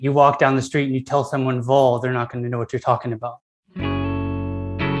You walk down the street and you tell someone VoLL, they're not going to know what you're talking about.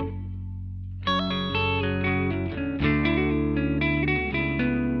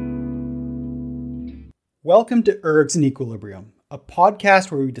 Welcome to Ergs in Equilibrium, a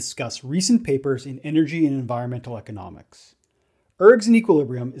podcast where we discuss recent papers in energy and environmental economics. Ergs in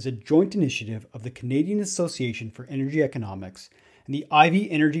Equilibrium is a joint initiative of the Canadian Association for Energy Economics and the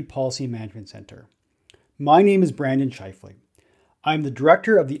Ivey Energy Policy Management Centre. My name is Brandon Scheifele. I am the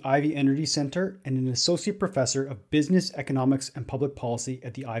director of the Ivey Energy Centre and an associate professor of business, economics, and public policy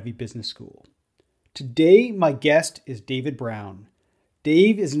at the Ivey Business School. Today, my guest is David Brown.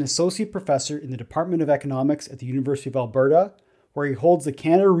 Dave is an associate professor in the Department of Economics at the University of Alberta, where he holds the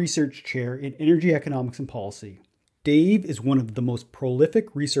Canada Research Chair in Energy Economics and Policy. Dave is one of the most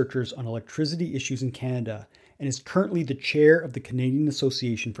prolific researchers on electricity issues in Canada and is currently the chair of the Canadian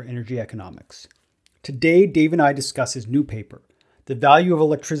Association for Energy Economics. Today, Dave and I discuss his new paper, The Value of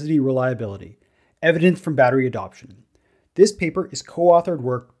Electricity Reliability, Evidence from Battery Adoption. This paper is co-authored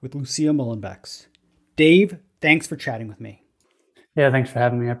work with Lucija Muehlenbachs. Dave, thanks for chatting with me. Yeah, thanks for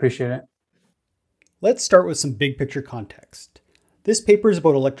having me. I appreciate it. Let's start with some big picture context. This paper is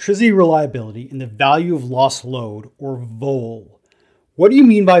about electricity reliability and the value of lost load, or VoLL. What do you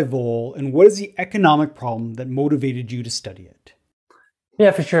mean by VoLL, and what is the economic problem that motivated you to study it?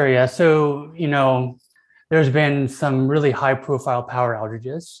 Yeah, for sure. Yeah. So, there's been some really high profile power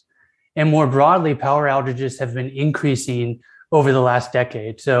outages, and more broadly, power outages have been increasing over the last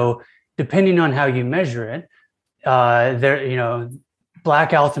decade. So depending on how you measure it, blackouts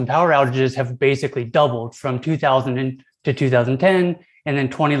and power outages have basically doubled from 2000 to 2010 and then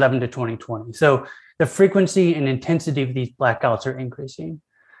 2011 to 2020. So the frequency and intensity of these blackouts are increasing.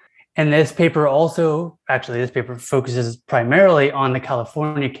 And this paper focuses primarily on the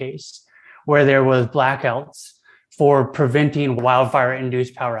California case, where there was blackouts for preventing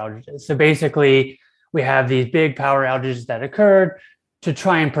wildfire-induced power outages. So basically, we have these big power outages that occurred to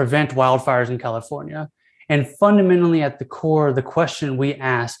try and prevent wildfires in California. And fundamentally, at the core, the question we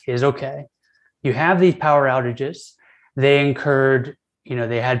ask is, okay, you have these power outages. They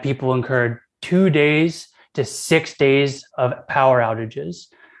had people incurred 2 days to 6 days of power outages.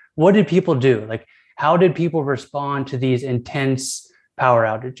 What did people do? How did people respond to these intense power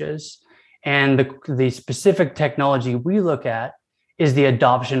outages? And the specific technology we look at is the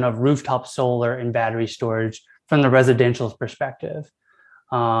adoption of rooftop solar and battery storage from the residential perspective.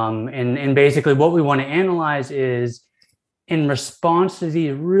 And basically what we want to analyze is, in response to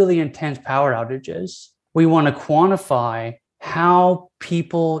these really intense power outages, we want to quantify how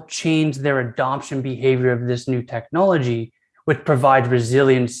people change their adoption behavior of this new technology, which provides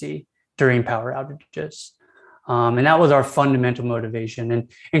resiliency during power outages. And that was our fundamental motivation.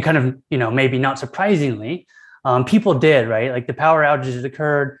 And kind of, maybe not surprisingly, people did, right? The power outages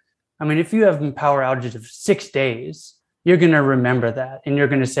occurred. I mean, if you have power outages of 6 days, you're going to remember that. And you're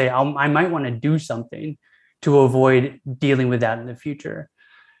going to say, I might want to do something to avoid dealing with that in the future.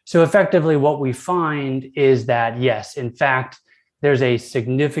 So effectively, what we find is that, yes, in fact, there's a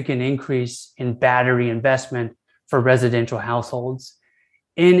significant increase in battery investment for residential households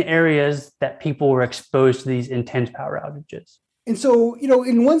in areas that people were exposed to these intense power outages. And so,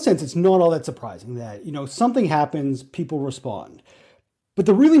 in one sense, it's not all that surprising that, something happens, people respond. But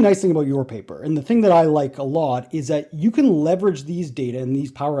the really nice thing about your paper, and the thing that I like a lot, is that you can leverage these data and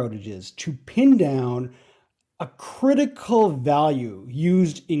these power outages to pin down a critical value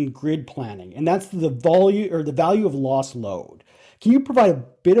used in grid planning, and that's the value of lost load. Can you provide a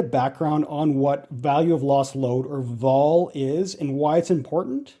bit of background on what value of lost load, or VoLL, is and why it's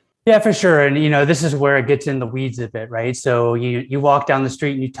important? Yeah, for sure. And, this is where it gets in the weeds a bit, right? So you walk down the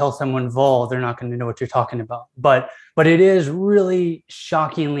street and you tell someone VoLL, they're not going to know what you're talking about. But it is really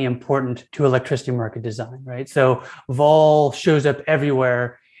shockingly important to electricity market design, right? So VoLL shows up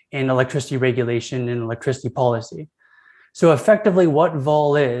everywhere in electricity regulation and electricity policy. So effectively what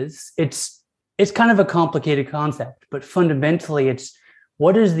VoLL is, it's kind of a complicated concept, but fundamentally it's,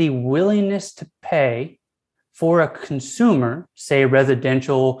 what is the willingness to pay for a consumer, say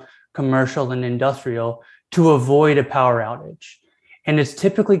residential, commercial, and industrial, to avoid a power outage? And it's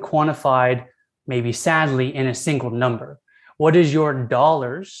typically quantified, maybe sadly, in a single number. What is your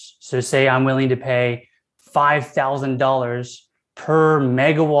dollars? So say I'm willing to pay $5,000 per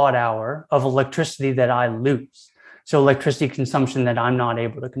megawatt hour of electricity that I lose. So electricity consumption that I'm not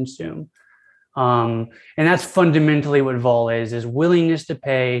able to consume. And that's fundamentally what VoLL is willingness to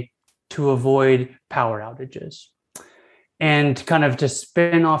pay to avoid power outages. And kind of to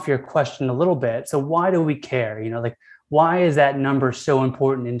spin off your question a little bit, so why do we care? Why is that number so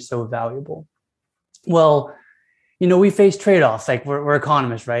important and so valuable? Well, we face trade-offs. Like we're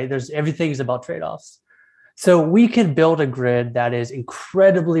economists, right? Everything's about trade-offs. So we could build a grid that is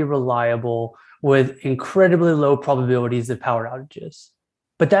incredibly reliable with incredibly low probabilities of power outages.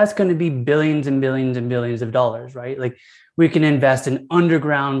 But that's going to be billions and billions and billions of dollars, right? Like we can invest in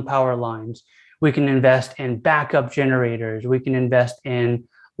underground power lines. We can invest in backup generators. We can invest in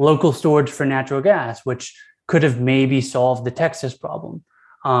local storage for natural gas, which could have maybe solved the Texas problem,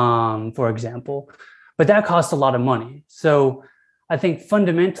 for example. But that costs a lot of money. So I think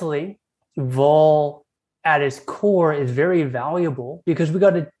fundamentally, VoLL at its core is very valuable because we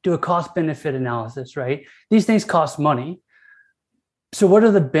got to do a cost benefit analysis, right? These things cost money. So what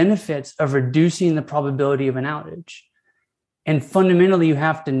are the benefits of reducing the probability of an outage? And fundamentally, you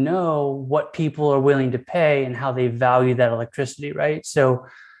have to know what people are willing to pay and how they value that electricity, right? So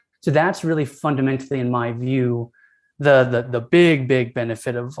that's really fundamentally, in my view, the big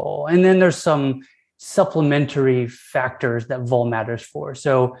benefit of VoLL. And then there's some supplementary factors that VoLL matters for.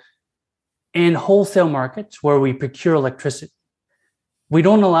 So in wholesale markets where we procure electricity, we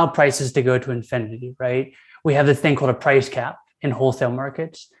don't allow prices to go to infinity, right? We have this thing called a price cap in wholesale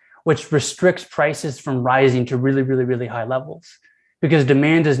markets, which restricts prices from rising to really, really, really high levels because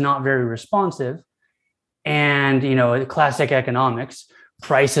demand is not very responsive. And, classic economics,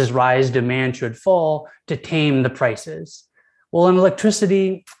 prices rise, demand should fall to tame the prices. Well, in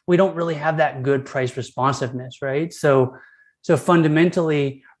electricity, we don't really have that good price responsiveness, right? So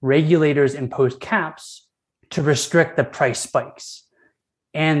fundamentally, regulators impose caps to restrict the price spikes.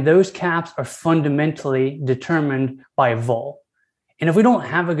 And those caps are fundamentally determined by VoLL. And if we don't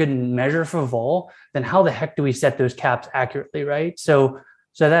have a good measure for VoLL, then how the heck do we set those caps accurately, right? So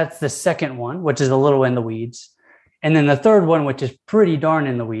that's the second one, which is a little in the weeds. And then the third one, which is pretty darn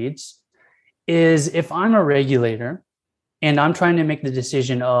in the weeds, is if I'm a regulator and I'm trying to make the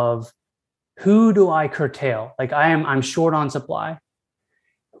decision of who do I curtail? Like I'm short on supply.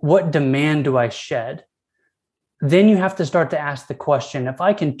 What demand do I shed? Then you have to start to ask the question, if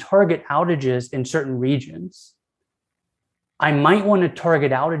I can target outages in certain regions, I might want to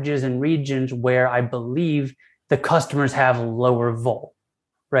target outages in regions where I believe the customers have lower VoLL,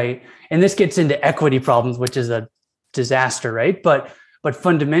 right? And this gets into equity problems, which is a disaster, right? But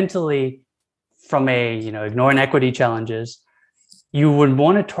fundamentally, from ignoring equity challenges, you would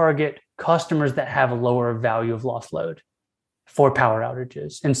want to target customers that have a lower value of lost load for power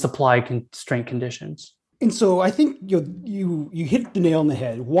outages and supply constraint conditions. And so I think you hit the nail on the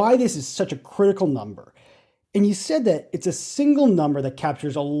head, why this is such a critical number. And you said that it's a single number that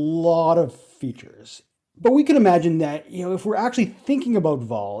captures a lot of features. But we can imagine that, if we're actually thinking about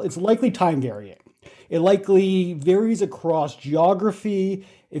VoLL, it's likely time varying. It likely varies across geography.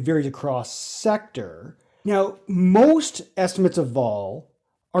 It varies across sector. Now, most estimates of VoLL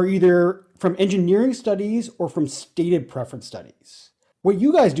are either from engineering studies or from stated preference studies. What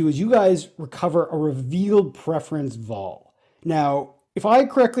you guys do is you guys recover a revealed preference VoLL. Now, if I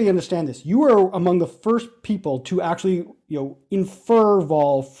correctly understand this, you are among the first people to actually, infer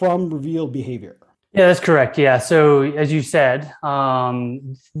VoLL from revealed behavior. Yeah, that's correct. Yeah. So as you said, to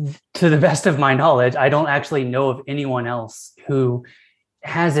the best of my knowledge, I don't actually know of anyone else who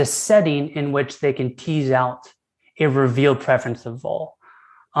has a setting in which they can tease out a revealed preference of VoLL.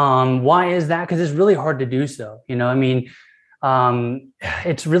 Why is that? Because it's really hard to do so.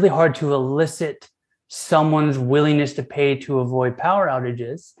 It's really hard to elicit someone's willingness to pay to avoid power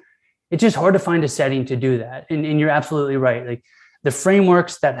outages. It's just hard to find a setting to do that. And you're absolutely right. Like the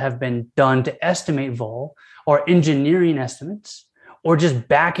frameworks that have been done to estimate VoLL are engineering estimates or just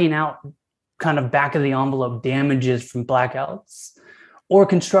backing out kind of back of the envelope damages from blackouts or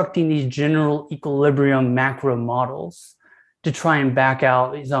constructing these general equilibrium macro models to try and back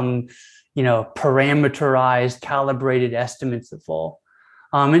out some, parameterized, calibrated estimates of VoLL.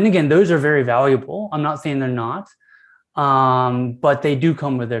 And again, those are very valuable. I'm not saying they're not, but they do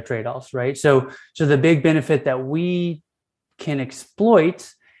come with their trade-offs, right? So the big benefit that we can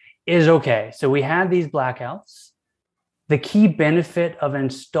exploit is, okay, so we have these blackouts. The key benefit of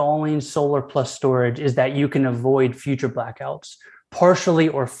installing solar plus storage is that you can avoid future blackouts, partially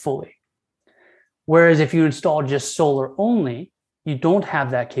or fully. Whereas if you install just solar only, you don't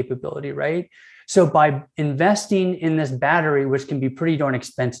have that capability, right? So by investing in this battery, which can be pretty darn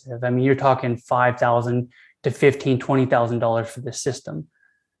expensive, I mean, you're talking $5,000 to $15,000, $20,000 for this system.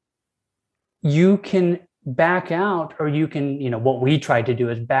 You can back out, or you can, what we try to do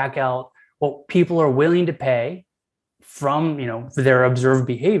is back out what people are willing to pay from, for their observed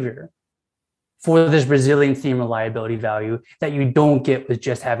behavior for this resiliency and reliability value that you don't get with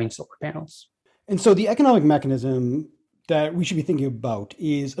just having solar panels. And so the economic mechanism that we should be thinking about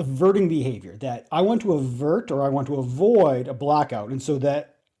is averting behavior, that I want to avert or I want to avoid a blackout. And so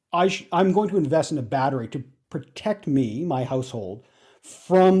that I'm going to invest in a battery to protect me, my household,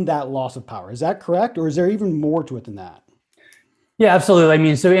 from that loss of power. Is that correct? Or is there even more to it than that? Yeah, absolutely. I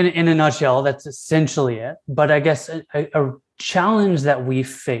mean, so in a nutshell, that's essentially it. But I guess a challenge that we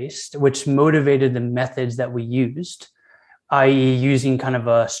faced, which motivated the methods that we used, i.e., using kind of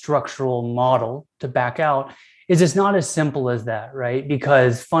a structural model to back out, is it's not as simple as that, right?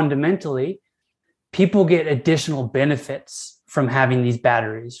 Because fundamentally, people get additional benefits from having these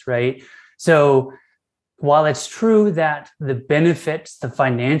batteries, right? So while it's true that the benefits, the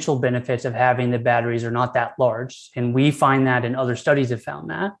financial benefits of having the batteries are not that large, and we find that and other studies have found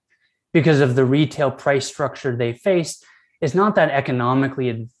that because of the retail price structure they face, it's not that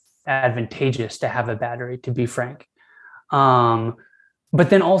economically advantageous to have a battery, to be frank. But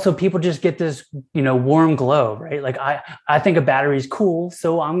then also people just get this, warm glow, right? Like I think a battery is cool,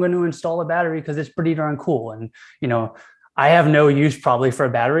 so I'm going to install a battery because it's pretty darn cool. And, I have no use probably for a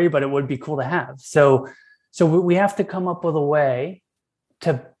battery, but it would be cool to have. So we have to come up with a way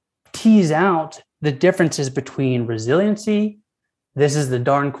to tease out the differences between resiliency, this is the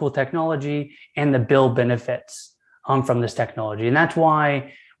darn cool technology, and the bill benefits from this technology. And that's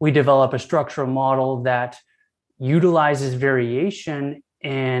why we develop a structural model that utilizes variation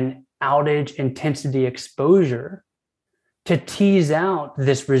in outage intensity exposure to tease out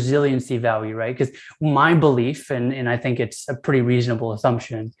this resiliency value, right? Because my belief, and I think it's a pretty reasonable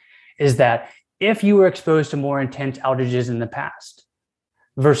assumption, is that if you were exposed to more intense outages in the past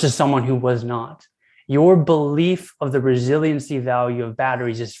versus someone who was not, your belief of the resiliency value of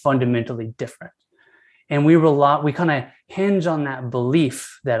batteries is fundamentally different. And we kind of hinge on that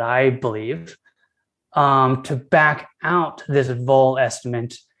belief that I believe to back out this VoLL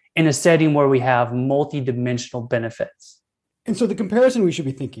estimate in a setting where we have multi-dimensional benefits. And so the comparison we should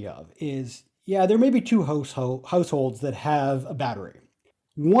be thinking of is, there may be two households that have a battery.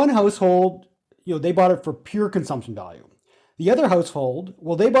 One household, they bought it for pure consumption value. The other household,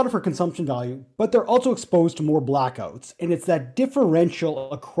 they bought it for consumption value, but they're also exposed to more blackouts. And it's that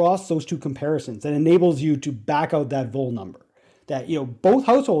differential across those two comparisons that enables you to back out that VoLL number. That, both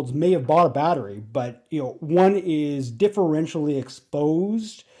households may have bought a battery, but, one is differentially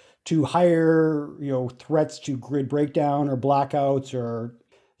exposed to higher, threats to grid breakdown or blackouts, or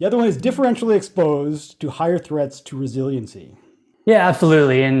the other one is differentially exposed to higher threats to resiliency. Yeah,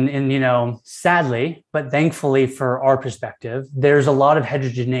 absolutely. And sadly, but thankfully for our perspective, there's a lot of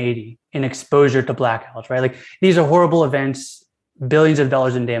heterogeneity in exposure to blackouts, right? Like these are horrible events, billions of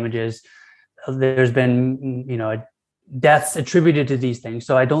dollars in damages. There's been, deaths attributed to these things.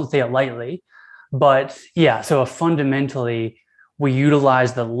 So I don't say it lightly, but yeah, so fundamentally, we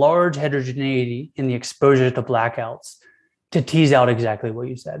utilize the large heterogeneity in the exposure to blackouts to tease out exactly what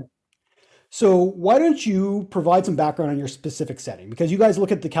you said. So why don't you provide some background on your specific setting? Because you guys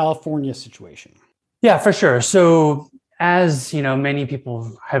look at the California situation. Yeah, for sure. So as many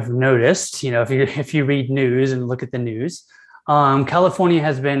people have noticed, if you read news and look at the news, California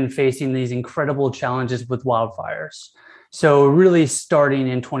has been facing these incredible challenges with wildfires. So really starting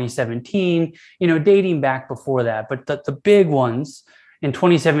in 2017, dating back before that, but the big ones in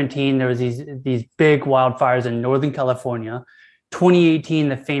 2017, there was these big wildfires in Northern California. 2018,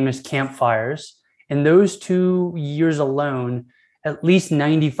 the famous campfires. In those 2 years alone, at least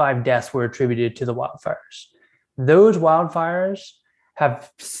 95 deaths were attributed to the wildfires. Those wildfires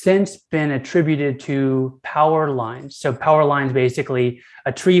have since been attributed to power lines. So power lines, basically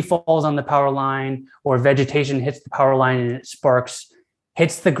a tree falls on the power line or vegetation hits the power line and it sparks,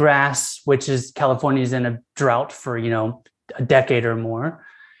 hits the grass, which is California's in a drought for, a decade or more.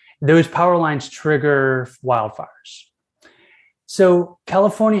 Those power lines trigger wildfires. So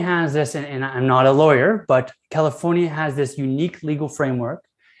California has this, and I'm not a lawyer, but California has this unique legal framework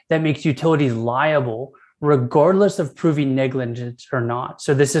that makes utilities liable regardless of proving negligence or not.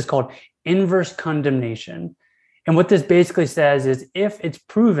 So this is called inverse condemnation. And what this basically says is if it's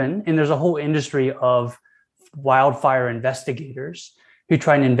proven, and there's a whole industry of wildfire investigators who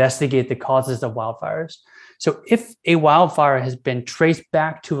try and investigate the causes of wildfires. So if a wildfire has been traced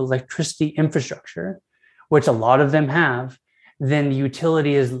back to electricity infrastructure, which a lot of them have, then the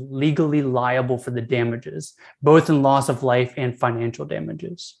utility is legally liable for the damages, both in loss of life and financial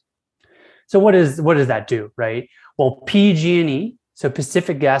damages. So what does that do, right? Well, PG&E, so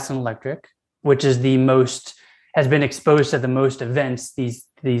Pacific Gas and Electric, which is has been exposed to the most events, these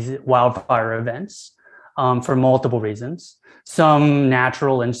wildfire events, for multiple reasons, some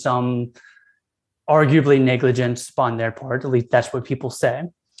natural and some arguably negligence on their part, at least that's what people say.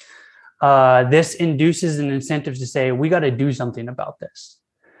 this induces an incentive to say, we got to do something about this.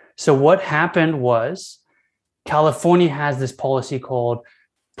 So what happened was California has this policy called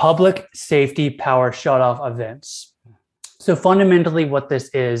public safety power shutoff events. So fundamentally what this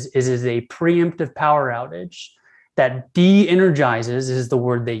is a preemptive power outage that de-energizes, is the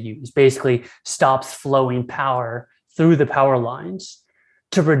word they use, basically stops flowing power through the power lines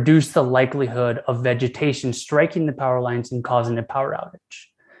to reduce the likelihood of vegetation striking the power lines and causing a power outage.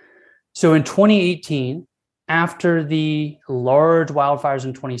 So in 2018, after the large wildfires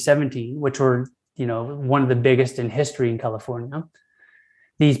in 2017, which were, one of the biggest in history in California,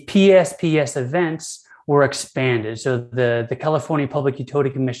 these PSPS events were expanded. So the California Public Utility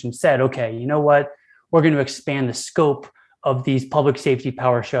Commission said, okay, you know what? We're going to expand the scope of these public safety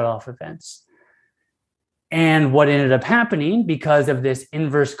power shutoff events. And what ended up happening, because of this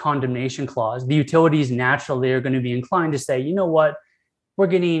inverse condemnation clause, the utilities naturally are going to be inclined to say, you know what? We're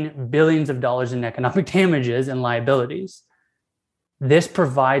getting billions of dollars in economic damages and liabilities. This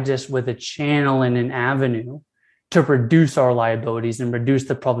provides us with a channel and an avenue to reduce our liabilities and reduce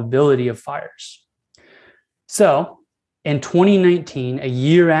the probability of fires. So in 2019, a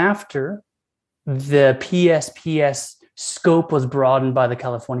year after the PSPS scope was broadened by the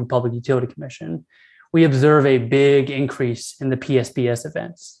California Public Utility Commission, we observe a big increase in the PSPS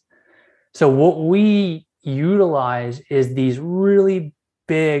events. So what we utilize is these really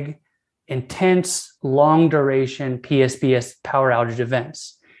big, intense, long duration PSPS power outage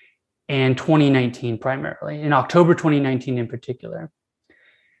events in 2019 primarily, in October 2019 in particular.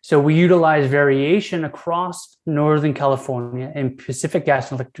 So we utilize variation across Northern California and Pacific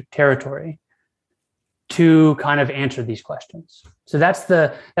Gas and Electric Territory to kind of answer these questions. So that's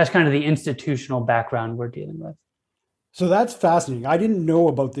kind of the institutional background we're dealing with. So that's fascinating. I didn't know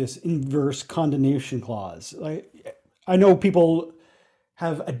about this inverse condemnation clause. I know people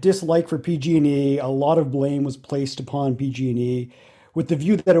have a dislike for PG&E. A lot of blame was placed upon PG&E with the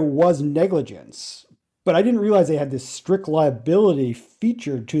view that it was negligence. But I didn't realize they had this strict liability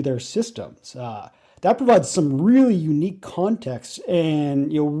featured to their systems. That provides some really unique context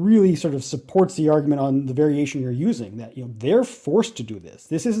and really sort of supports the argument on the variation you're using, that they're forced to do this.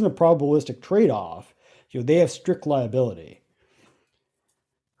 This isn't a probabilistic trade-off. They have strict liability.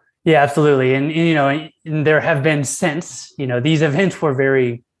 Yeah, absolutely. And there have been since, these events were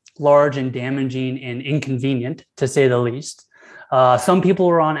very large and damaging and inconvenient, to say the least. Some people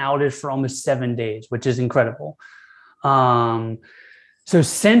were on outage for almost 7 days, which is incredible. So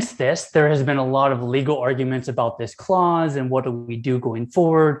since this, there has been a lot of legal arguments about this clause and what do we do going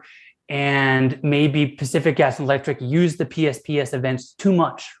forward. And maybe Pacific Gas and Electric used the PSPS events too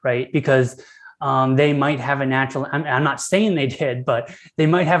much, right? Because they might have a natural, I'm not saying they did, but they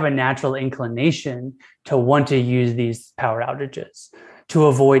might have a natural inclination to want to use these power outages to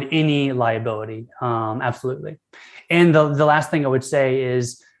avoid any liability. Absolutely. And the last thing I would say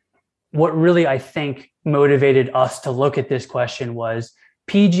is what really, I think, motivated us to look at this question was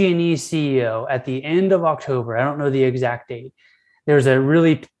PG&E CEO at the end of October, I don't know the exact date, there's a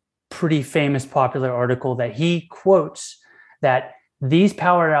really pretty famous popular article that he quotes that these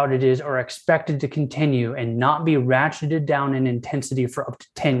power outages are expected to continue and not be ratcheted down in intensity for up to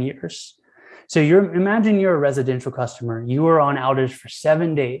 10 years. So imagine you're a residential customer, you are on outage for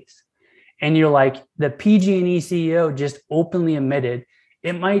 7 days, and you're like, the PG&E CEO just openly admitted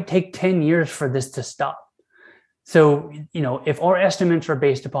it might take 10 years for this to stop. So, if our estimates are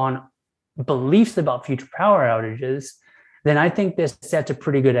based upon beliefs about future power outages, then I think this sets a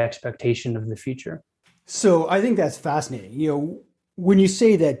pretty good expectation of the future. So I think that's fascinating. When you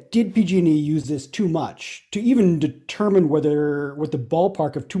say that, did PG&E use this too much? To even determine what the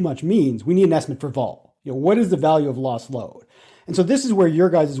ballpark of too much means, we need an estimate for VoLL. What is the value of lost load? And so this is where your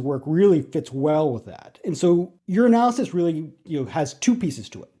guys' work really fits well with that. And so your analysis really has two pieces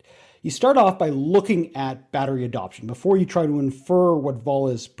to it. You start off by looking at battery adoption before you try to infer what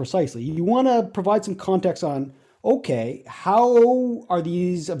VoLL is precisely. You want to provide some context on, okay, how are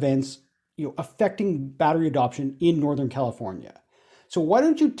these events affecting battery adoption in Northern California? So why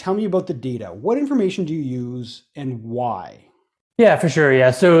don't you tell me about the data? What information do you use and why? Yeah, for sure.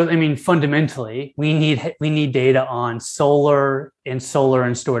 Yeah. So, fundamentally, we need data on solar and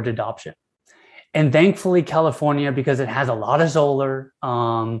storage adoption. And thankfully, California, because it has a lot of solar,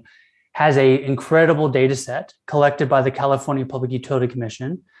 has an incredible data set collected by the California Public Utility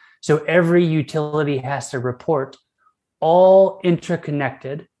Commission. So every utility has to report all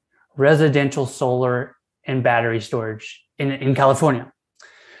interconnected residential solar and battery storage in California.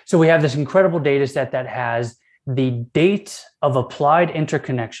 So we have this incredible data set that has the date of applied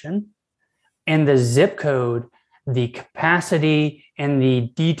interconnection and the zip code the capacity and the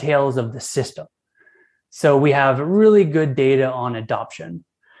details of the system. So we have really good data on adoption.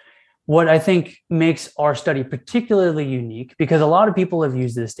 What I think makes our study particularly unique, because a lot of people have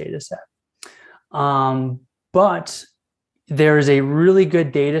used this data set, but there is a really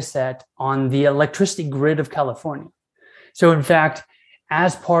good data set on the electricity grid of California. So in fact,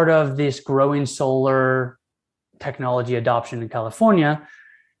 as part of this growing solar technology adoption in California,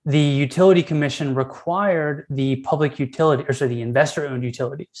 the Utility Commission required the public utility, or sorry, the investor-owned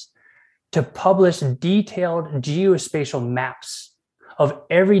utilities, to publish detailed geospatial maps of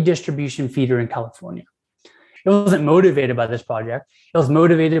every distribution feeder in California. It wasn't motivated by this project. It was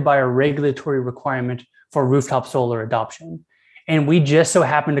motivated by a regulatory requirement for rooftop solar adoption. And we just so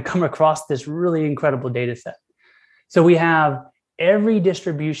happened to come across this really incredible data set. So we have every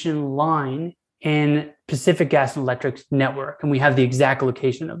distribution line in Pacific Gas and Electric's network, and we have the exact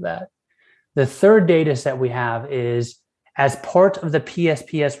location of that. The third data set we have is, as part of the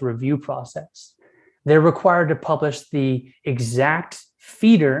PSPS review process, they're required to publish the exact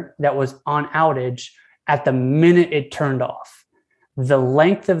feeder that was on outage at the minute it turned off, the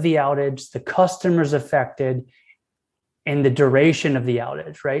length of the outage, the customers affected, and the duration of the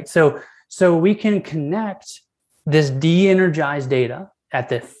outage, right? So we can connect this de-energized data at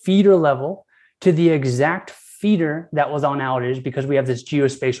the feeder level to the exact feeder that was on outage, because we have this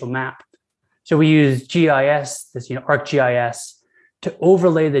geospatial map. So we use GIS, this ArcGIS, to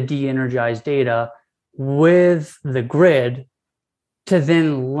overlay the de-energized data with the grid, to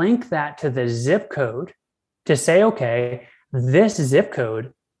then link that to the zip code to say, okay, this zip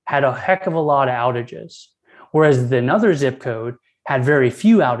code had a heck of a lot of outages, whereas another zip code had very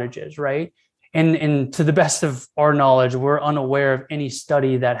few outages, right? And to the best of our knowledge, we're unaware of any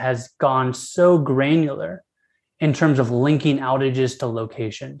study that has gone so granular in terms of linking outages to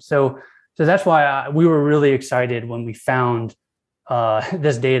location. So that's why we were really excited when we found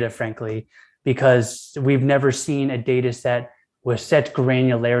this data, frankly, because we've never seen a data set with such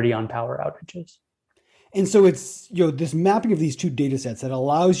granularity on power outages. And so it's, this mapping of these two data sets that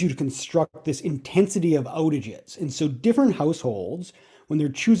allows you to construct this intensity of outages. And so different households, when they're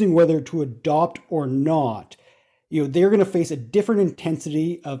choosing whether to adopt or not, they're going to face a different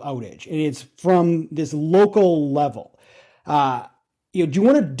intensity of outage. And it's from this local level. Do you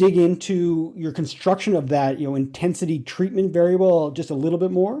want to dig into your construction of that, intensity treatment variable just a little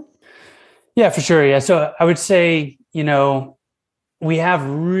bit more? Yeah, for sure. Yeah. So I would say, we have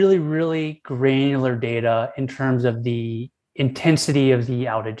really, really granular data in terms of the intensity of the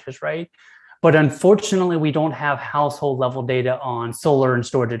outages, right? But unfortunately, we don't have household level data on solar and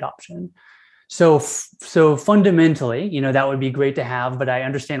storage adoption. So fundamentally, that would be great to have, but I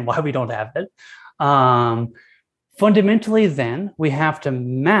understand why we don't have it. Fundamentally, then we have to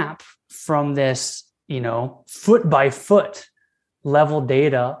map from this, foot by foot level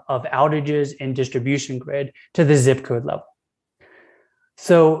data of outages in distribution grid to the zip code level.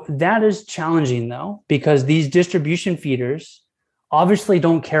 So that is challenging, though, because these distribution feeders obviously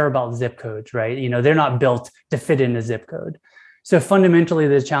don't care about zip codes, right? They're not built to fit in a zip code. So fundamentally,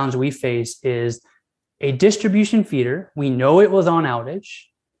 the challenge we face is a distribution feeder. We know it was on outage.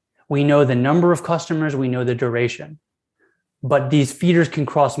 We know the number of customers. We know the duration. But these feeders can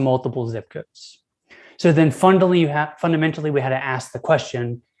cross multiple zip codes. So then fundamentally, we had to ask the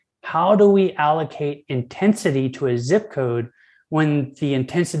question, how do we allocate intensity to a zip code when the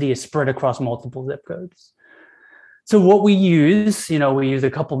intensity is spread across multiple zip codes? So what we use, we use a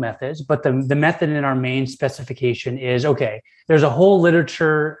couple methods, but the method in our main specification is, okay, there's a whole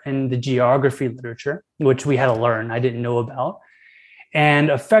literature in the geography literature, which we had to learn, I didn't know about. And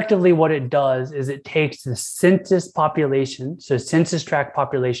effectively what it does is it takes the census population, so census tract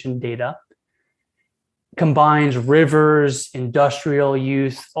population data, combines rivers, industrial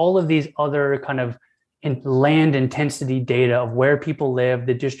use, all of these other kind of land intensity data of where people live,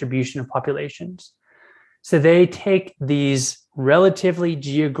 the distribution of populations. So they take these relatively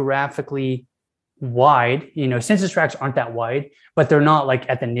geographically wide, census tracts aren't that wide, but they're not like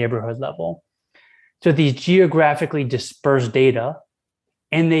at the neighborhood level. So these geographically dispersed data,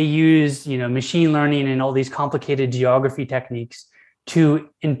 and they use, machine learning and all these complicated geography techniques to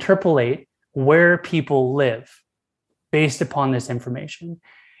interpolate where people live based upon this information.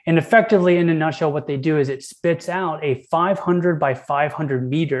 And effectively, in a nutshell, what they do is it spits out a 500 by 500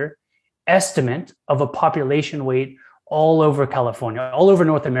 meter estimate of a population weight all over California, all over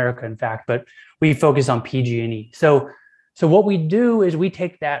North America, in fact, but we focus on PG&E. So what we do is we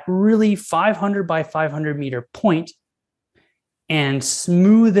take that really 500 by 500 meter point and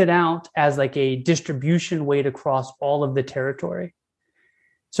smooth it out as like a distribution weight across all of the territory.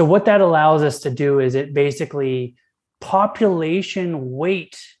 So what that allows us to do is it basically population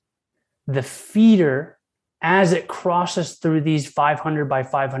weight the feeder as it crosses through these 500 by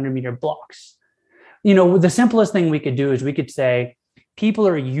 500 meter blocks. The simplest thing we could do is we could say people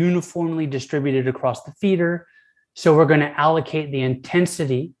are uniformly distributed across the feeder. So we're going to allocate the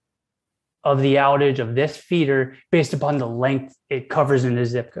intensity of the outage of this feeder based upon the length it covers in the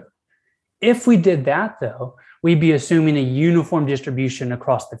zip code. If we did that, though, we'd be assuming a uniform distribution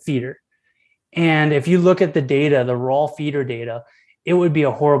across the feeder. And if you look at the data, the raw feeder data, it would be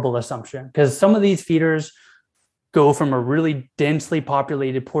a horrible assumption because some of these feeders go from a really densely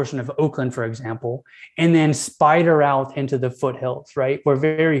populated portion of Oakland, for example, and then spider out into the foothills, right, where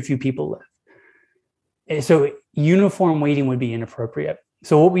very few people live. And so uniform weighting would be inappropriate.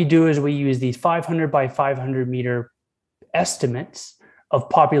 So what we do is we use these 500 by 500 meter estimates of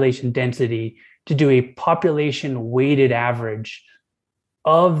population density to do a population weighted average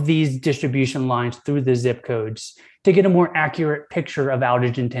of these distribution lines through the zip codes to get a more accurate picture of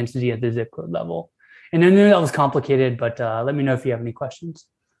outage intensity at the zip code level. And I knew that was complicated, but let me know if you have any questions.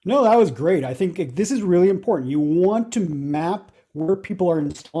 No, that was great. I think this is really important. You want to map where people are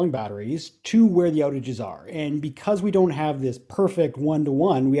installing batteries to where the outages are. And because we don't have this perfect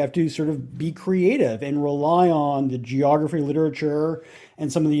one-to-one, we have to sort of be creative and rely on the geography literature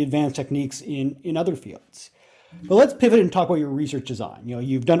and some of the advanced techniques in other fields. But let's pivot and talk about your research design.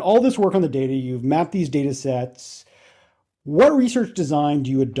 You've done all this work on the data, you've mapped these data sets. What research design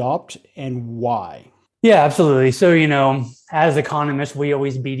do you adopt and why? Yeah, absolutely. So, as economists, we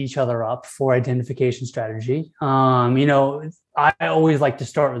always beat each other up for identification strategy. I always like to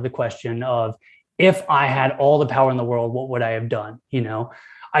start with the question of, if I had all the power in the world, what would I have done?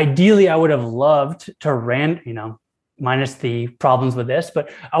 Ideally, I would have loved to minus the problems with this,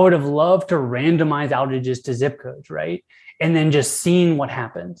 but I would have loved to randomize outages to zip codes, right? And then just seeing what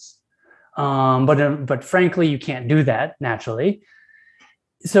happens. But frankly, you can't do that naturally.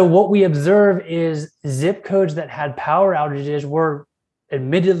 So what we observe is zip codes that had power outages were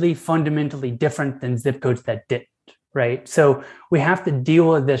admittedly fundamentally different than zip codes that didn't, right? So we have to deal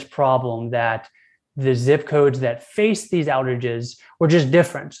with this problem that the zip codes that face these outages were just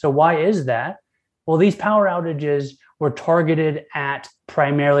different. So why is that? Well, these power outages were targeted at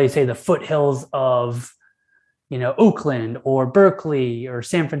primarily, say, the foothills of Oakland or Berkeley or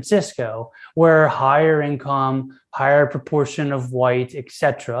San Francisco, where higher income, higher proportion of white,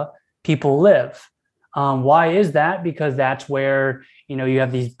 etc., people live. Why is that? Because that's where you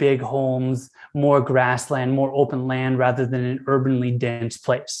have these big homes, more grassland, more open land, rather than an urbanly dense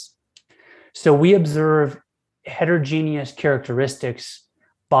place. So we observe heterogeneous characteristics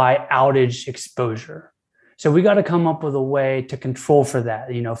by outage exposure. So we got to come up with a way to control for that.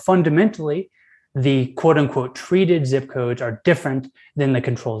 Fundamentally, the quote unquote treated zip codes are different than the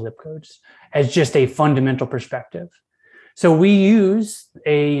control zip codes as just a fundamental perspective. So we use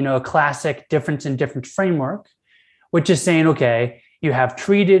a classic difference in difference framework, which is saying, okay, you have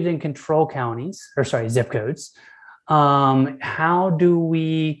treated and control zip codes. How do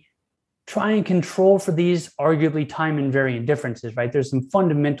we try and control for these arguably time invariant differences, right? There's some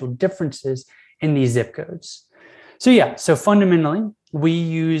fundamental differences in these zip codes. So fundamentally, we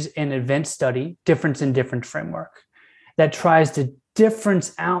use an event study, difference in difference framework, that tries to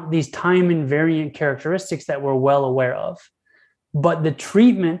difference out these time invariant characteristics that we're well aware of. But the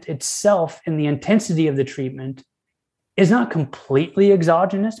treatment itself and the intensity of the treatment is not completely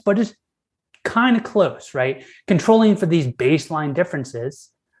exogenous, but it's kind of close, right? Controlling for these baseline differences.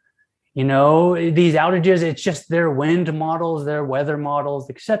 These outages, it's just their wind models, their weather models,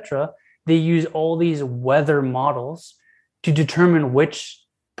 etc. They use all these weather models to determine which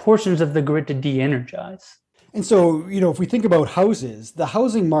portions of the grid to de-energize. And so, if we think about houses, the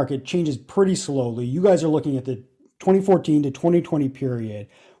housing market changes pretty slowly. You guys are looking at the 2014 to 2020 period.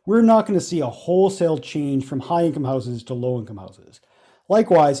 We're not going to see a wholesale change from high-income houses to low-income houses.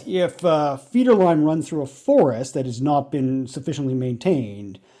 Likewise, if a feeder line runs through a forest that has not been sufficiently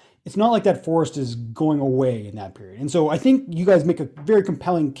maintained, it's not like that forest is going away in that period. And so I think you guys make a very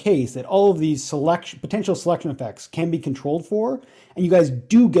compelling case that all of these potential selection effects can be controlled for, and you guys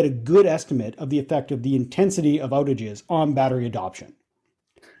do get a good estimate of the effect of the intensity of outages on battery adoption.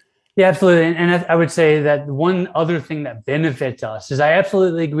 Yeah, absolutely. And I would say that one other thing that benefits us is I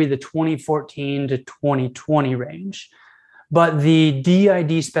absolutely agree the 2014 to 2020 range, but the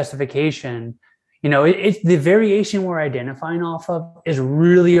DID specification, it's the variation we're identifying off of is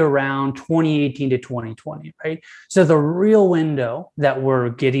really around 2018 to 2020, right? So the real window that we're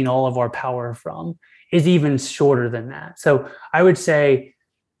getting all of our power from is even shorter than that. So I would say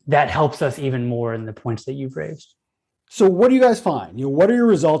that helps us even more in the points that you've raised. So what do you guys find? What are your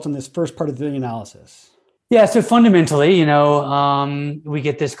results in this first part of the analysis? Yeah, so fundamentally, we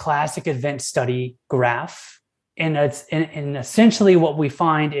get this classic event study graph, and and essentially what we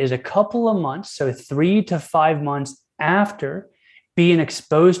find is a couple of months, so 3 to 5 months after being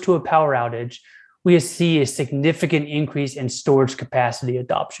exposed to a power outage, we see a significant increase in storage capacity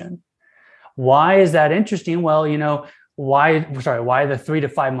adoption. Why is that interesting? Well, why the 3 to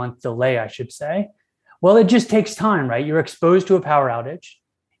 5 month delay, I should say? Well, it just takes time, right? You're exposed to a power outage.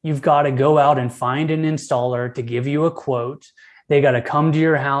 You've got to go out and find an installer to give you a quote. They got to come to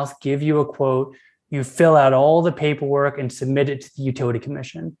your house, give you a quote. You fill out all the paperwork and submit it to the utility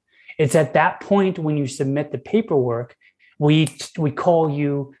commission. It's at that point when you submit the paperwork, we call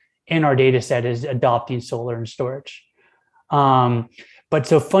you in our data set as adopting solar and storage. But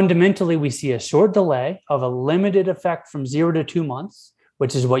so fundamentally, we see a short delay of a limited effect from 0 to 2 months,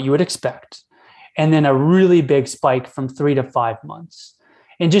 which is what you would expect, and then a really big spike from 3 to 5 months.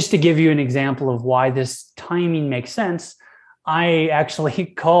 And just to give you an example of why this timing makes sense, I actually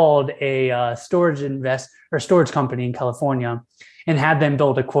called a storage company in California and had them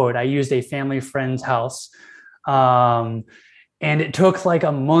build a quote. I used a family friend's house, and it took like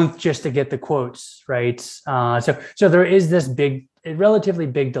a month just to get the quotes, right? So there is this relatively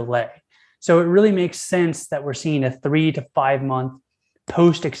big delay. So it really makes sense that we're seeing a 3 to 5 month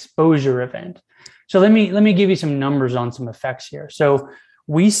post-exposure event. So let me give you some numbers on some effects here. So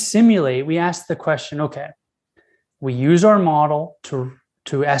we ask the question, okay, we use our model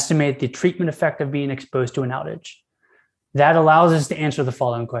to estimate the treatment effect of being exposed to an outage. That allows us to answer the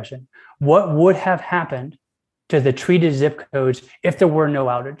following question. What would have happened to the treated zip codes if there were no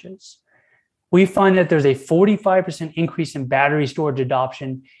outages? We find that there's a 45% increase in battery storage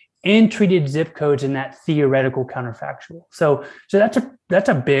adoption in treated zip codes in that theoretical counterfactual. So that's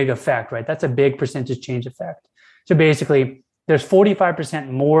a big effect, right? That's a big percentage change effect. So basically, there's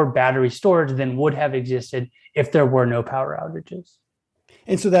 45% more battery storage than would have existed if there were no power outages.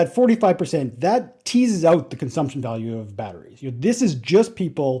 And so that 45%, that teases out the consumption value of batteries. This is just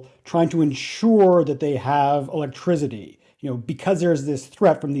people trying to ensure that they have electricity, because there's this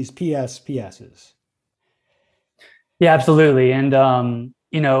threat from these PSs. Yeah, absolutely. And,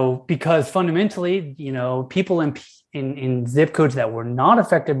 because fundamentally, people in zip codes that were not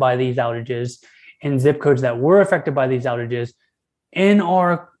affected by these outages and zip codes that were affected by these outages, in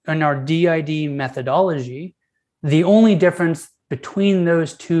our DID methodology, the only difference between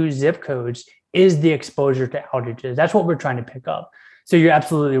those two zip codes is the exposure to outages. That's what we're trying to pick up. So you're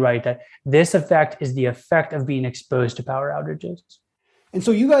absolutely right that this effect is the effect of being exposed to power outages. And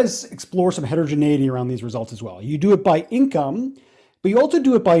so you guys explore some heterogeneity around these results as well. You do it by income, but you also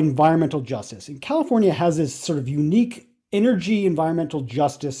do it by environmental justice. And California has this sort of unique energy environmental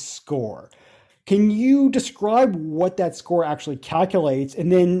justice score. Can you describe what that score actually calculates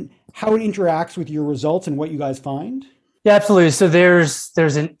and then how it interacts with your results and what you guys find? Yeah, absolutely. So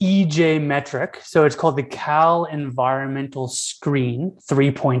there's an EJ metric. So it's called the Cal Environmental Screen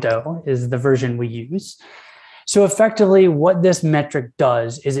 3.0 is the version we use. So effectively what this metric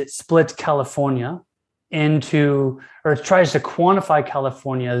does is it splits California into, or it tries to quantify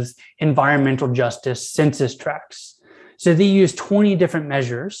California's environmental justice census tracts. So they use 20 different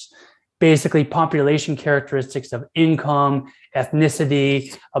measures, basically population characteristics of income,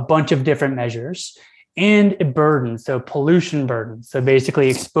 ethnicity, a bunch of different measures, and a burden, so pollution burden. So basically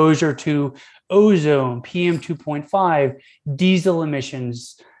exposure to ozone, PM 2.5, diesel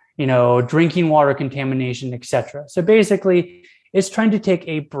emissions, drinking water contamination, et cetera. So basically it's trying to take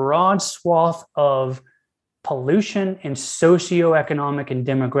a broad swath of pollution and socioeconomic and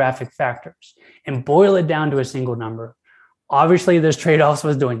demographic factors and boil it down to a single number. Obviously, there's trade-offs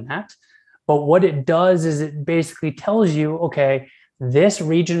with doing that. But what it does is it basically tells you, okay, this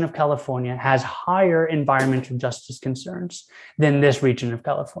region of California has higher environmental justice concerns than this region of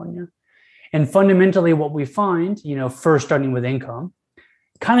California. And fundamentally, what we find, first starting with income,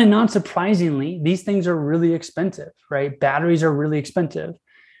 kind of not surprisingly, these things are really expensive, right? Batteries are really expensive.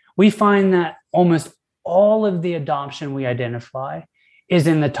 We find that almost all of the adoption we identify is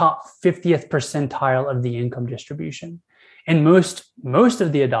in the top 50th percentile of the income distribution. And most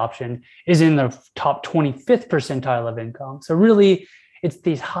of the adoption is in the top 25th percentile of income. So really, it's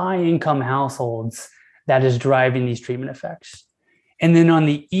these high income households that is driving these treatment effects. And then on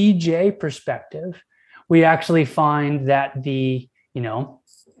the EJ perspective, we actually find that the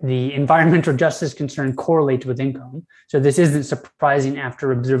environmental justice concern correlates with income. So this isn't surprising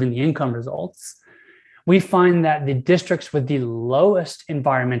after observing the income results. We find that the districts with the lowest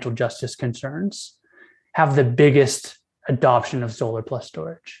environmental justice concerns have the biggest adoption of solar plus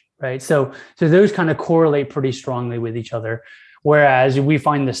storage, right? So those kind of correlate pretty strongly with each other, whereas we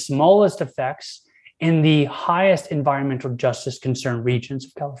find the smallest effects in the highest environmental justice concern regions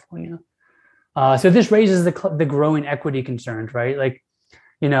of California. So this raises the growing equity concerns, right? Like,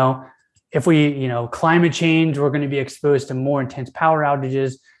 if we, climate change, we're going to be exposed to more intense power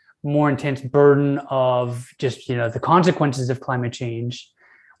outages, more intense burden of just, the consequences of climate change.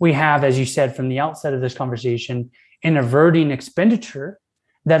 We have, as you said from the outset of this conversation, an averting expenditure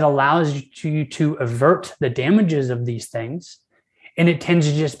that allows you to avert the damages of these things. And it tends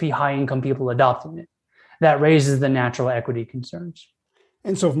to just be high income people adopting it. That raises the natural equity concerns.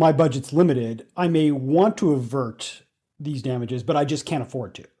 And so if my budget's limited, I may want to avert these damages, but I just can't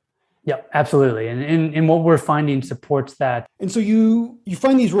afford to. Yep, absolutely. And what we're finding supports that. And so you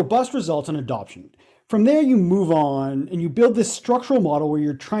find these robust results on adoption. From there, you move on and you build this structural model where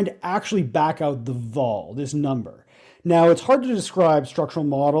you're trying to actually back out the VoLL, this number. Now, it's hard to describe structural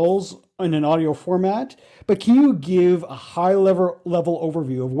models in an audio format, but can you give a high level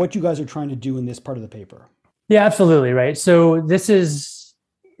overview of what you guys are trying to do in this part of the paper? Yeah, absolutely. Right. So this is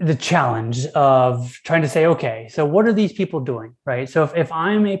the challenge of trying to say, okay, so what are these people doing? Right. So if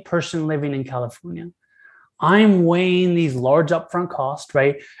I'm a person living in California, I'm weighing these large upfront costs,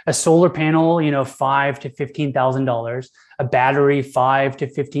 right? A solar panel, $5,000 to $15,000, a battery, $5,000 to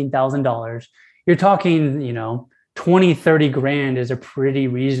 $15,000. You're talking, 20, 30 grand is a pretty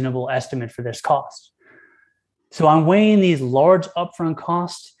reasonable estimate for this cost. So I'm weighing these large upfront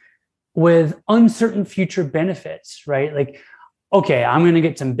costs with uncertain future benefits, right? Like, okay, I'm going to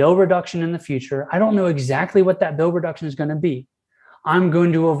get some bill reduction in the future. I don't know exactly what that bill reduction is going to be. I'm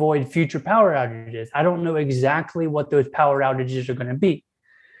going to avoid future power outages. I don't know exactly what those power outages are going to be.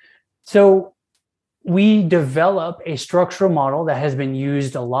 So we develop a structural model that has been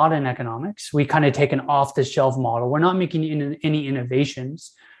used a lot in economics. We kind of take an off-the-shelf model. We're not making any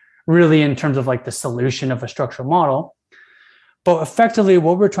innovations really in terms of like the solution of a structural model. But effectively,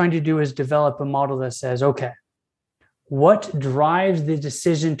 what we're trying to do is develop a model that says, okay, what drives the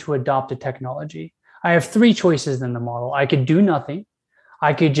decision to adopt a technology? I have three choices in the model. I could do nothing.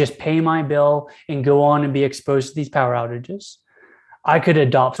 I could just pay my bill and go on and be exposed to these power outages. I could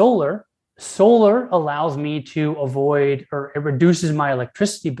adopt solar. Solar allows me to avoid, or it reduces my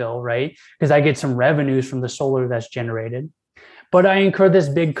electricity bill, right? Because I get some revenues from the solar that's generated. But I incur this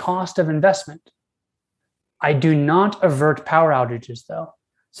big cost of investment. I do not avert power outages, though.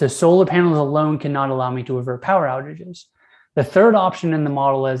 So solar panels alone cannot allow me to avert power outages. The third option in the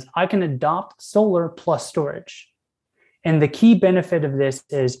model is I can adopt solar plus storage. And the key benefit of this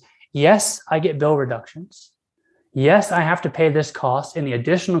is, yes, I get bill reductions. Yes, I have to pay this cost and the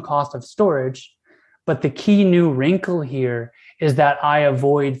additional cost of storage. But the key new wrinkle here is that I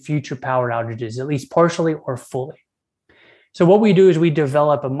avoid future power outages, at least partially or fully. So what we do is we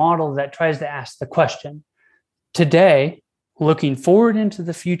develop a model that tries to ask the question, today, looking forward into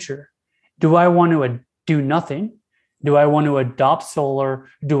the future, do I want to do nothing? Do I want to adopt solar?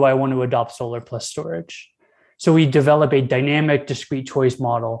 Do I want to adopt solar plus storage? So we develop a dynamic discrete choice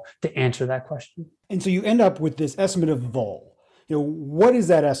model to answer that question. And so you end up with this estimate of VoLL. What is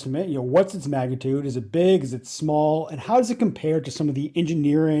that estimate? What's its magnitude? Is it big? Is it small? And how does it compare to some of the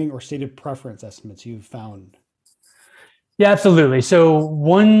engineering or stated preference estimates you've found? Yeah, absolutely. So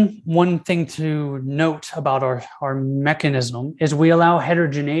one thing to note about our mechanism is we allow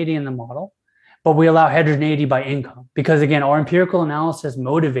heterogeneity in the model, but we allow heterogeneity by income because, again, our empirical analysis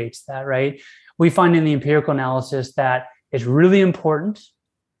motivates that, right? We find in the empirical analysis that it's really important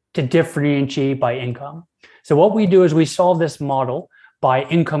to differentiate by income. So what we do is we solve this model by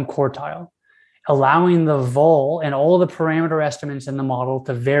income quartile, allowing the VoLL and all the parameter estimates in the model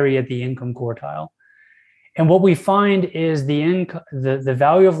to vary at the income quartile. And what we find is the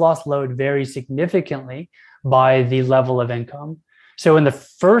value of lost load varies significantly by the level of income. So in the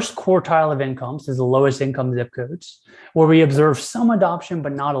first quartile of incomes, is the lowest income zip codes, where we observe some adoption,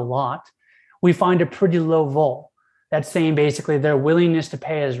 but not a lot, we find a pretty low VoLL. That's saying basically their willingness to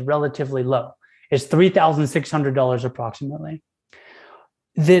pay is relatively low. It's $3,600 approximately.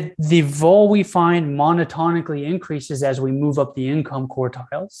 The VoLL we find monotonically increases as we move up the income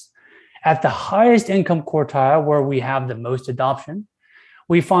quartiles. At the highest income quartile, where we have the most adoption,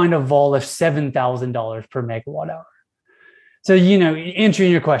 we find a VoLL of $7,000 per megawatt hour. So,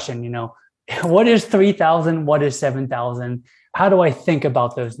 answering your question, what is 3,000? What is 7,000? How do I think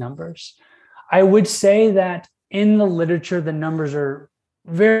about those numbers? I would say that in the literature, the numbers are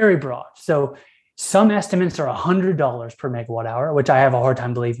very broad. So some estimates are $100 per megawatt hour, which I have a hard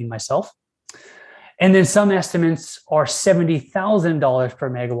time believing myself. And then some estimates are $70,000 per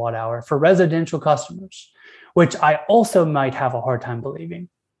megawatt hour for residential customers, which I also might have a hard time believing.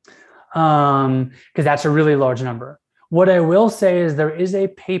 because that's a really large number. What I will say is there is a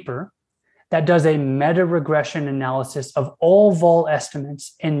paper that does a meta-regression analysis of all vol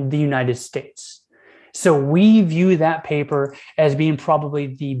estimates in the United States. So we view that paper as being probably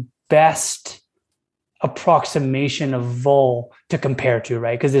the best approximation of vol to compare to,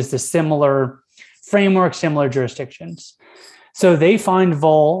 right? Because it's a similar framework, similar jurisdictions. So they find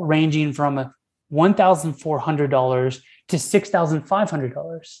vol ranging from $1,400 to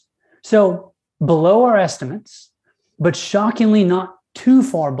 $6,500. So below our estimates, but shockingly not too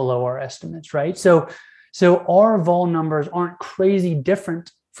far below our estimates, right? So our vol numbers aren't crazy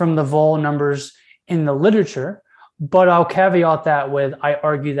different from the vol numbers in the literature, but I'll caveat that with, I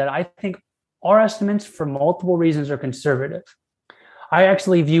argue that I think our estimates for multiple reasons are conservative. I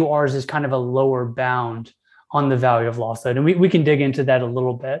actually view ours as kind of a lower bound on the value of loss load. And we can dig into that a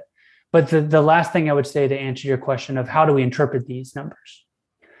little bit. But the last thing I would say to answer your question of how do we interpret these numbers?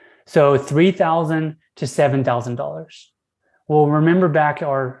 So $3,000 to $7,000. Well, remember back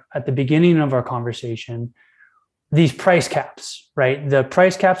at the beginning of our conversation, these price caps, right? The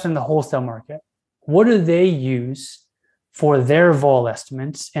price caps in the wholesale market. What do they use for their vol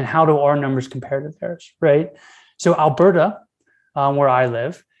estimates, and how do our numbers compare to theirs, right? So Alberta, where I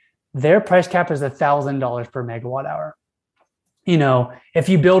live, their price cap is $1,000 per megawatt hour. If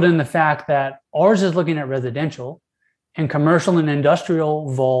you build in the fact that ours is looking at residential and commercial and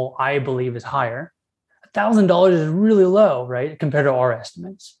industrial vol, I believe, is higher, $1,000 is really low, right, compared to our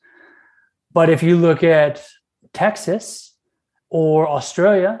estimates. But if you look at Texas or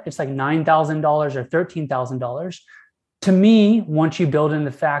Australia, it's like $9,000 or $13,000. To me, once you build in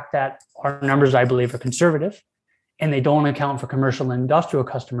the fact that our numbers, I believe, are conservative and they don't account for commercial and industrial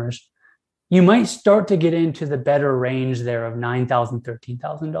customers, you might start to get into the better range there of $9,000,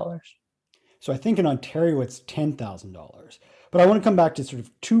 $13,000. So I think in Ontario, it's $10,000. But I want to come back to sort of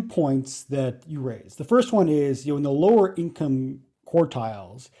 2 points that you raised. The first one is, in the lower income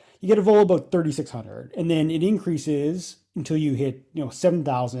quartiles, you get a vol about 3,600, and then it increases until you hit,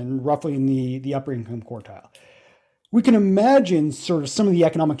 7,000, roughly in the upper income quartile. We can imagine sort of some of the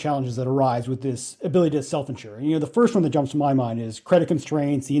economic challenges that arise with this ability to self-insure. The first one that jumps to my mind is credit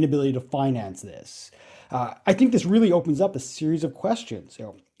constraints, the inability to finance this. I think this really opens up a series of questions.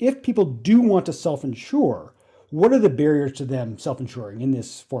 If people do want to self-insure, what are the barriers to them self-insuring in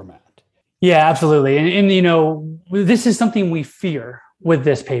this format? Yeah, absolutely. And this is something we fear with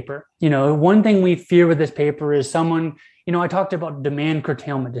this paper. One thing we fear with this paper is someone, I talked about demand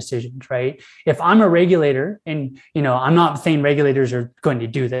curtailment decisions, right? If I'm a regulator and, I'm not saying regulators are going to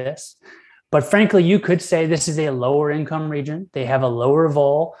do this, but frankly, you could say this is a lower income region. They have a lower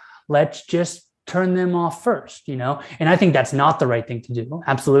vol. Let's just turn them off first, and I think that's not the right thing to do.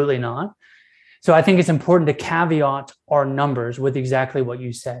 Absolutely not. So I think it's important to caveat our numbers with exactly what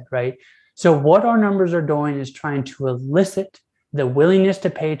you said, right? So what our numbers are doing is trying to elicit the willingness to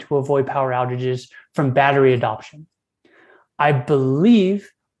pay to avoid power outages from battery adoption. I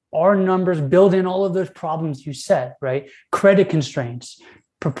believe our numbers build in all of those problems you said, right? Credit constraints,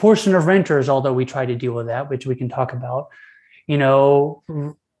 proportion of renters, although we try to deal with that, which we can talk about,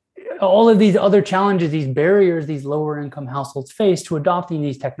 all of these other challenges, these barriers, these lower income households face to adopting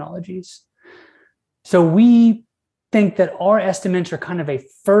these technologies. So we think that our estimates are kind of a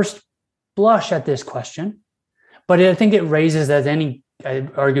first blush at this question, but I think it raises, as any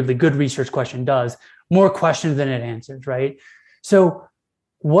arguably good research question does, more questions than it answers, right? So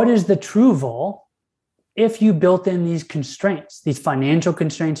what is the true vol if you built in these constraints, these financial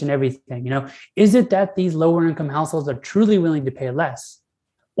constraints and everything? Is it that these lower income households are truly willing to pay less,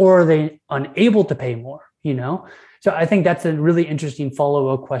 or are they unable to pay more? So I think that's a really interesting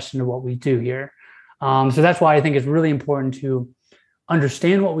follow-up question to what we do here. So that's why I think it's really important to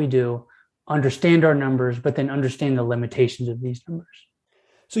understand what we do, understand our numbers, but then understand the limitations of these numbers.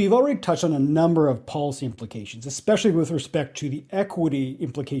 So you've already touched on a number of policy implications, especially with respect to the equity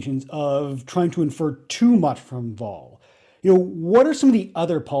implications of trying to infer too much from vol. What are some of the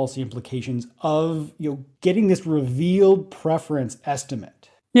other policy implications of, getting this revealed preference estimate?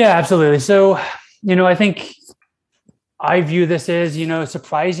 Yeah, absolutely. So, I think I view this as,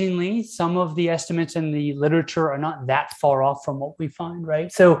 surprisingly, some of the estimates in the literature are not that far off from what we find,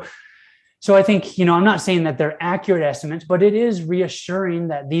 right? So I think, I'm not saying that they're accurate estimates, but it is reassuring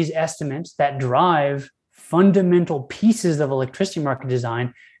that these estimates that drive fundamental pieces of electricity market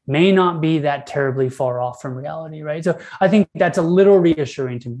design may not be that terribly far off from reality, right? So I think that's a little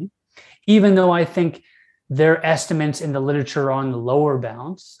reassuring to me, even though I think their estimates in the literature are on the lower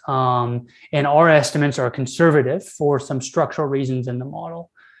bounds, and our estimates are conservative for some structural reasons in the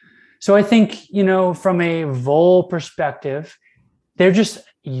model. So I think, from a vol perspective, they're just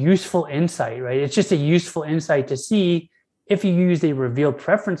useful insight, right? It's just a useful insight to see if you use a revealed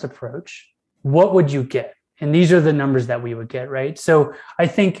preference approach, what would you get? And these are the numbers that we would get, right? So I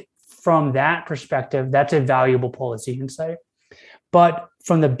think from that perspective, that's a valuable policy insight. But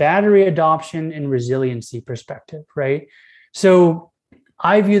from the battery adoption and resiliency perspective, right? So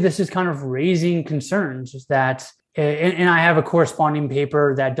I view this as kind of raising concerns that, and I have a corresponding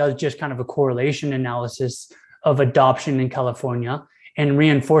paper that does just kind of a correlation analysis of adoption in California and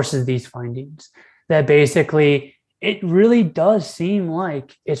reinforces these findings, that basically it really does seem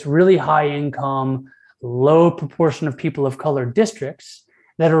like it's really high income, low proportion of people of color districts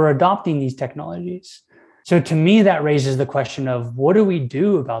that are adopting these technologies. So to me, that raises the question of what do we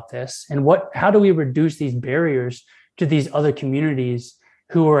do about this, and how do we reduce these barriers to these other communities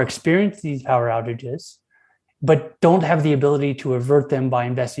who are experiencing these power outages, but don't have the ability to avert them by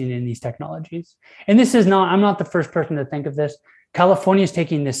investing in these technologies. And I'm not the first person to think of this. California is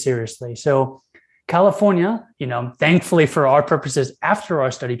taking this seriously. So California, thankfully for our purposes after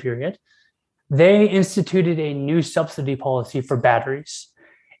our study period, they instituted a new subsidy policy for batteries.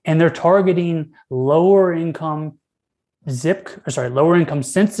 And they're targeting lower income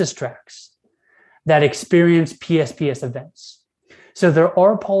census tracts that experience PSPS events. So there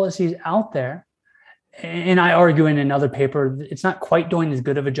are policies out there, and I argue in another paper, it's not quite doing as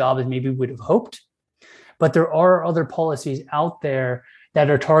good of a job as maybe we would have hoped, but there are other policies out there that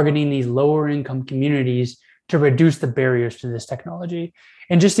are targeting these lower income communities to reduce the barriers to this technology.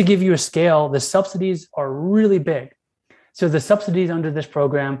 And just to give you a scale, the subsidies are really big. So the subsidies under this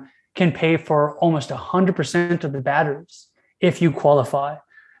program can pay for almost 100% of the batteries if you qualify.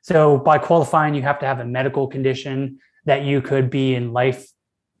 So by qualifying, you have to have a medical condition that you could be in life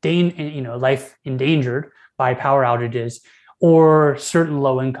endangered by power outages, or certain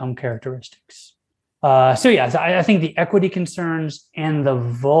low income characteristics. I think the equity concerns and the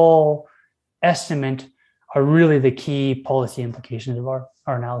VoLL estimate are really the key policy implications of our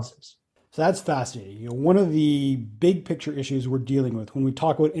analysis. So that's fascinating. One of the big picture issues we're dealing with when we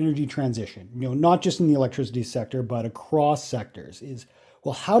talk about energy transition, not just in the electricity sector, but across sectors is,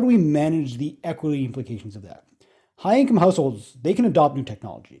 well, how do we manage the equity implications of that? High income households, they can adopt new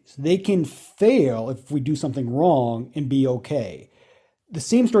technologies. They can fail if we do something wrong and be okay. The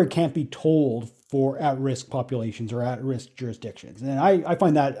same story can't be told for at-risk populations or at-risk jurisdictions. And I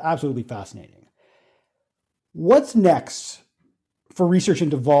find that absolutely fascinating. What's next for research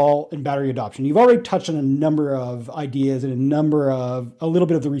into VoLL and battery adoption? You've already touched on a number of ideas and a little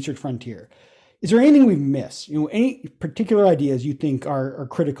bit of the research frontier. Is there anything we've missed? Any particular ideas you think are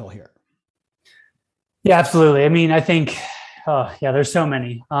critical here? Yeah, absolutely. I mean, I think, there's so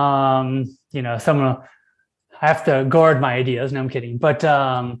many. I have to guard my ideas. No, I'm kidding. But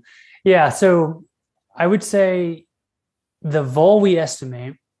so I would say the VoLL we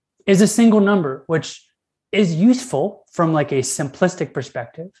estimate is a single number, which is useful from like a simplistic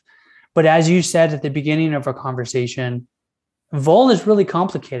perspective. But as you said at the beginning of our conversation, VoLL is really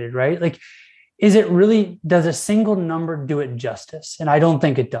complicated, right? Like, does a single number do it justice? And I don't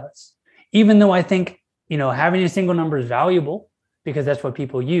think it does. Even though I think, having a single number is valuable because that's what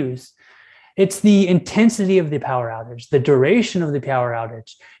people use. It's the intensity of the power outage, the duration of the power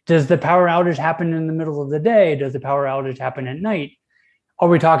outage. Does the power outage happen in the middle of the day? Does the power outage happen at night? Are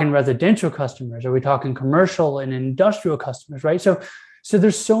we talking residential customers? Are we talking commercial and industrial customers, right? So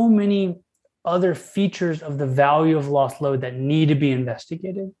there's so many other features of the value of lost load that need to be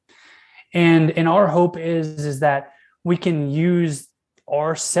investigated. And our hope is that we can use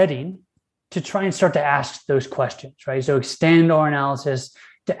our setting to try and start to ask those questions, right? So extend our analysis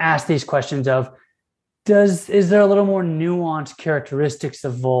to ask these questions of, is there a little more nuanced characteristics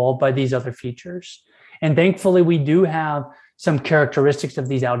of VoLL by these other features? And thankfully, we do have some characteristics of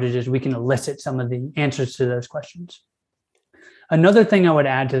these outages. We can elicit some of the answers to those questions. Another thing I would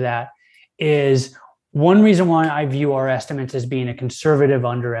add to that is one reason why I view our estimates as being a conservative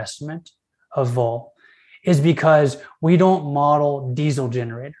underestimate of VoLL is because we don't model diesel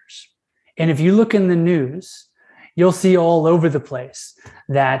generators. And if you look in the news, you'll see all over the place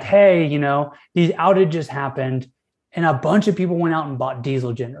that, hey, these outages happened and a bunch of people went out and bought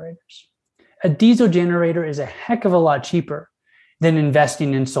diesel generators. A diesel generator is a heck of a lot cheaper than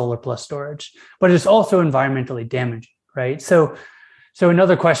investing in solar plus storage, but it's also environmentally damaging, right? So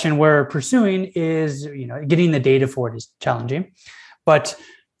another question we're pursuing is, getting the data for it is challenging, but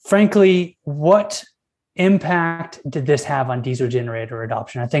frankly, what impact did this have on diesel generator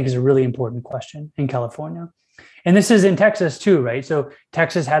adoption? I think is a really important question in California. And this is in Texas too, right? So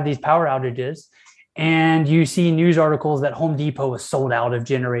Texas had these power outages and you see news articles that Home Depot was sold out of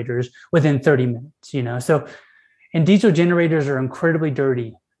generators within 30 minutes, So And diesel generators are incredibly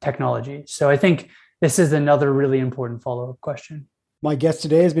dirty technology. So I think this is another really important follow-up question. My guest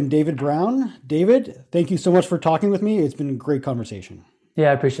today has been David Brown. David, thank you so much for talking with me. It's been a great conversation. Yeah,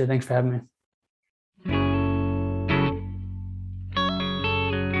 I appreciate it. Thanks for having me.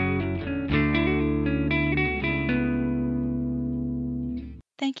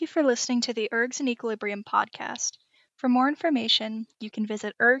 Thank you for listening to the Ergs in Equilibrium podcast. For more information, you can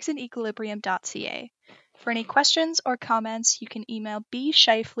visit ergsinequilibrium.ca. For any questions or comments, you can email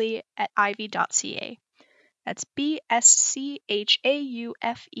bshifley@ivy.ca. That's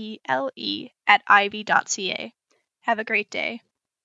bschafele@ivy.ca. Have a great day.